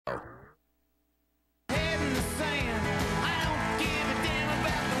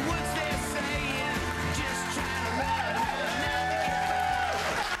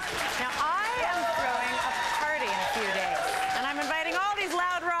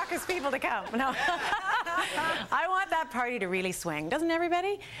circus people to come. No. I want that party to really swing, doesn't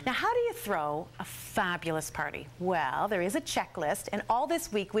everybody? Now, how do you throw a fabulous party? Well, there is a checklist, and all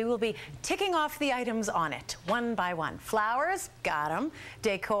this week we will be ticking off the items on it, one by one. Flowers, got them.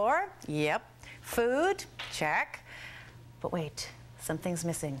 Decor, yep. Food, check. But wait, something's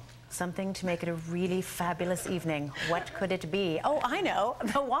missing. Something to make it a really fabulous evening. What could it be? Oh, I know,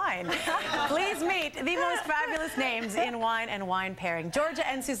 the wine. Please meet the most fabulous names in wine and wine pairing. Georgia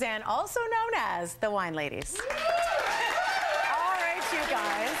and Suzanne, also known as the Wine Ladies. All right, you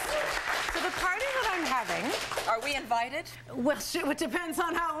guys. So the party that I'm having... Are we invited? Well, it depends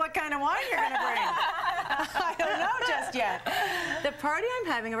on what kind of wine you're going to bring. I don't know just yet. The party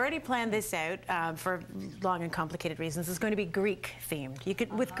I'm having, I've already planned this out for long and complicated reasons, is going to be Greek themed. You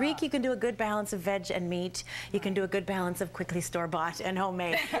could, with Greek, you can do a good balance of veg and meat. You can do a good balance of quickly store-bought and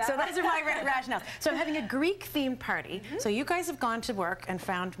homemade. So those are my rationales. So I'm having a Greek themed party. So you guys have gone to work and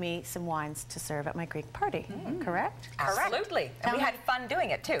found me some wines to serve at my Greek party, correct? Absolutely. And we had fun doing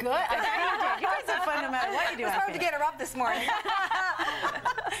it too. Good. I know you did. You guys have fun no matter what you do. It's hard to get her up this morning.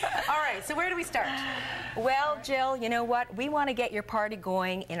 All right, so where do we start? Well, Jill, you know what? We want to get your party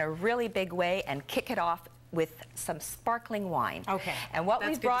going in a really big way and kick it off with some sparkling wine. Okay. And what That's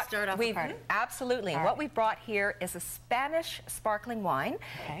we've good brought, to start off the party. Absolutely. And what we've brought here is a Spanish sparkling wine.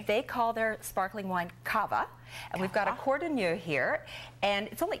 Okay. They call their sparkling wine cava. And we've got a Cordonnier here, and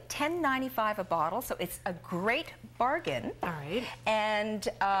it's only $10.95 a bottle, so it's a great bargain. All right. And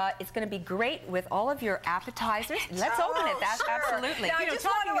it's going to be great with all of your appetizers. Let's open it. That's absolutely. Now,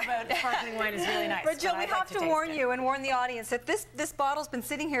 talking about sparkling wine is really nice. But Jill, we have to warn you and warn the audience that this bottle's been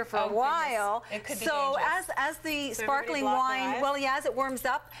sitting here for a while. It could be so dangerous. as the sparkling wine, well, yeah, as it warms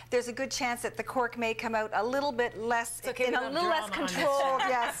up, there's a good chance that the cork may come out a little bit less, in a little less controlled.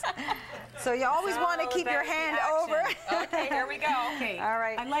 Yes. So you always want to keep your hand over. Okay, here we go. Okay. All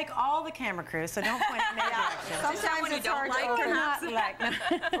right. I like all the camera crews, so don't point at me. Sometimes it's hard to open.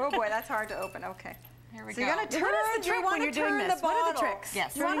 Oh boy, that's hard to open. Okay. Here we So go. you're going to turn the trick when you're doing this? What are the tricks?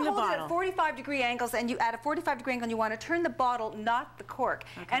 Yes. You want to hold it at 45-degree angles, and you at a 45-degree angle, you want to turn the bottle, not the cork.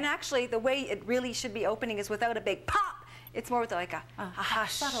 Okay. And actually, the way it really should be opening is without a big pop. It's more with like a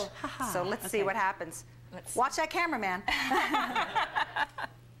hush. Subtle. So let's see what happens. Watch that cameraman.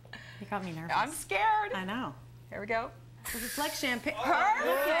 You got me nervous. I'm scared. I know. Here we go. It's like champagne. Perfect.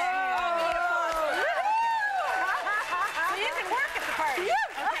 Oh. So you can work at the party. Okay.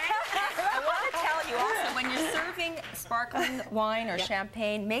 I want to tell you also, when you're serving sparkling wine or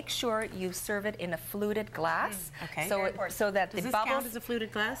champagne, make sure you serve it in a fluted glass. Okay. So that Does the this bubbles. count as a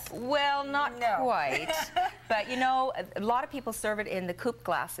fluted glass? Well, not quite. But you know, a lot of people serve it in the coupe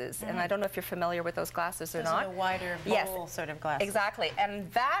glasses, and I don't know if you're familiar with those glasses or not. A wider bowl sort of glass. Exactly.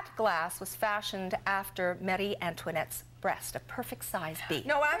 And that glass was fashioned after Marie Antoinette's breast, a perfect size B.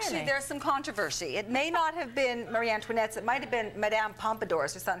 No, actually, there's some controversy. It may not have been Marie Antoinette's. It might have been Madame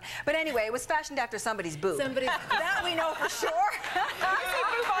Pompadour's or something. But anyway, it was fashioned after somebody's boob. That we know for sure. As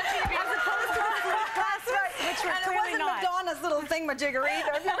opposed to the That's right. Which we're and clearly it wasn't not. Madonna's little thing-majiggery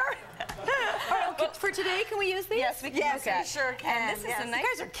either. For today, can we use these? Yes, we can. Yes, we sure can. And this is a You nice.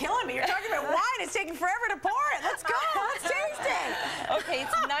 guys are killing me. You're talking about wine. It's taking forever to pour it. Let's go. Let's taste it. Okay,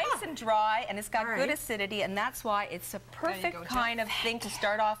 it's nice and dry, and it's got All good right. acidity, and that's why it's a perfect kind of thing to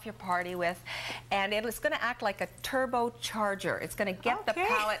start off your party with. And it's going to act like a turbocharger. It's going to get the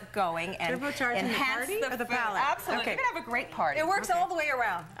palate going and Turbocharging enhance the party or the palate? Absolutely. Okay. You're going to have a great party. It works all the way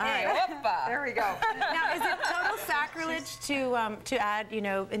around. Hey, whoopa. There we go. Now, is it total sacrilege to add, you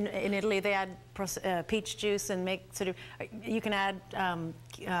know, in Italy they add peach juice and make sort of, you can add,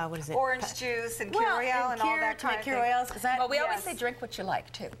 what is it? Orange juice and Curiel and all that kind of thing. Is that? Well, we always say drink what you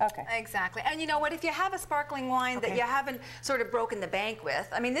like, too. Okay. Exactly. And you know what? If you have a sparkling wine that you haven't sort of broken the bank with,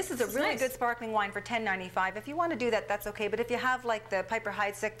 I mean, this is a really good sparkling wine for $10.95. If you want to do that, that's okay. But if you have like the Piper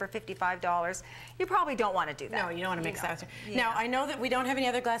Heidsieck for $55, you probably don't want to do that. No, you don't want to mix that. Now, I know that we don't have any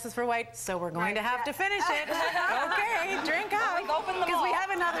other glasses for white, so we're going to have to finish it. Okay, drink up. Because we have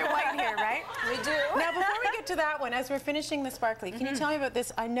another white here, right? We do. Now, before we get to that one, as we're finishing the sparkly, can you tell me about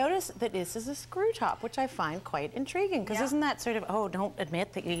this? I noticed that this is a screw top, which I find quite intriguing, because isn't that sort of, oh, don't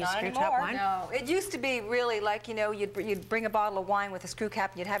admit that you use screw top wine? No, it used to be really like, you know, you'd bring a bottle of wine with a screw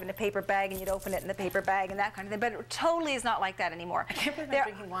cap and you'd have it in a paper bag and you'd open it in the paper bag and that kind of thing, but it totally is not like that anymore. I can't believe I'm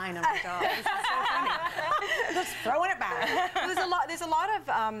drinking wine on my dog. This is so funny. Just throwing it back. There's a lot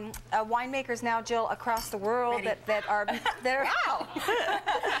of winemakers now, Jill, across the world that are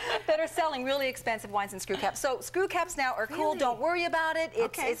are selling really expensive wines in screw caps. So screw caps now are cool. Don't worry about it.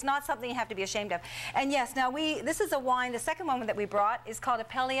 It's not something you have to be ashamed of. And yes, now this is a wine. The second one that we brought is called a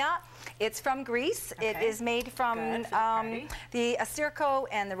Pelia. It's from Greece. It is made from the Assyrco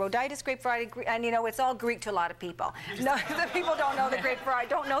and the Rhoditis grape variety. And you know, it's all Greek to a lot of people. No, the people don't know the grape variety.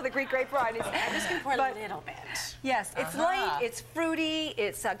 Don't know the Greek grape varieties. I'm just gonna pour a little bit. Yes, it's light. It's fruity.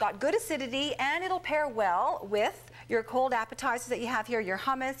 It's got good acidity, and it'll pair well with your cold appetizers that you have here, your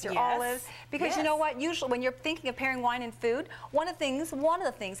hummus, your olives. Because you know what? Usually, when you're thinking of pairing wine and food, one of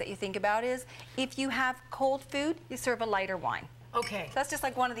the things that you think about is if you have cold food, you serve a lighter wine. Okay. So that's just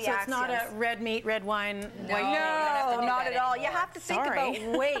like one of the axioms. axioms. So it's not a red meat, red wine, white. No, not at all. You have to think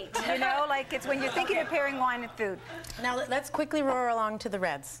about weight, you know, like it's when you're thinking of pairing wine and food. Now let's quickly roar along to the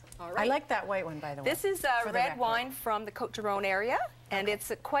reds. All right. I like that white one, by the way. This is a red wine from the Côte d'Aron area. And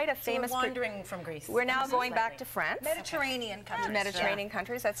it's quite a famous. So we're wandering from Greece. We're now going back to France. Mediterranean countries. Mediterranean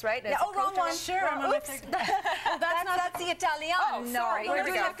countries, that's right. Yeah, oh, wrong one. Sure. Oops. That's the Italian. Oh, sorry. We're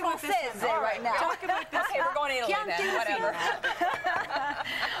doing a Francese right now. Talk about this. Okay, we're going to Italy then. Whatever.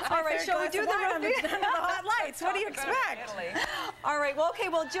 All right, shall we do the hot lights? What do you expect? All right. Well, okay.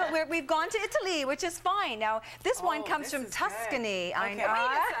 Well, Jill, we've gone to Italy, which is fine. Now, this wine comes from Tuscany. I know.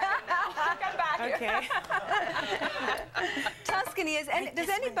 Come back here. Tuscany is. And does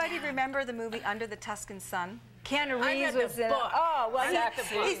anybody remember the movie Under the Tuscan Sun? Keanu Reeves was in it. book. Oh, well,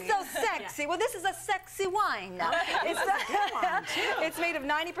 he's so sexy. Well, this is a sexy wine now. It's made of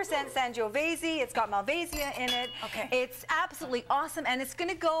 90% Sangiovese. It's got Malvasia in it. Okay. It's absolutely awesome, and it's going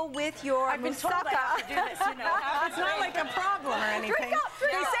to go with your I've been told I have to do this, you know. It's not like a problem or anything. Drink up. They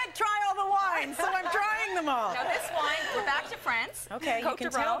said try all the wines, so I'm trying them all. Now this wine, we're back to France. Okay, you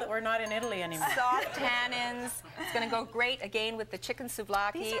can tell that we're not in Italy anymore. Soft tannins. It's going to go great again with the chicken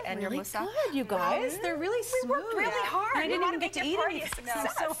souvlaki and your moussaka. Good, you guys. They're really smooth. We worked really hard. And I didn't even get to eat anything.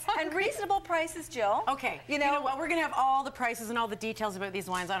 And reasonable prices, Jill. Okay. You know what? We're going to have all the prices and all the details about these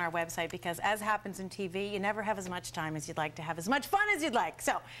wines on our website because, as happens in TV, you never have as much time as you'd like to have as much fun as you'd like.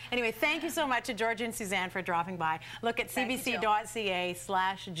 So, anyway, thank you so much to Georgia and Suzanne for dropping by. Look at cbc.ca/Jill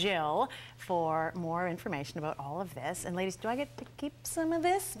for more information about all of this. And, ladies, do I get to keep some of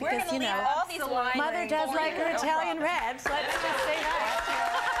this? Because, you know, all these wines. Mother does like her Italian reds. Let's just say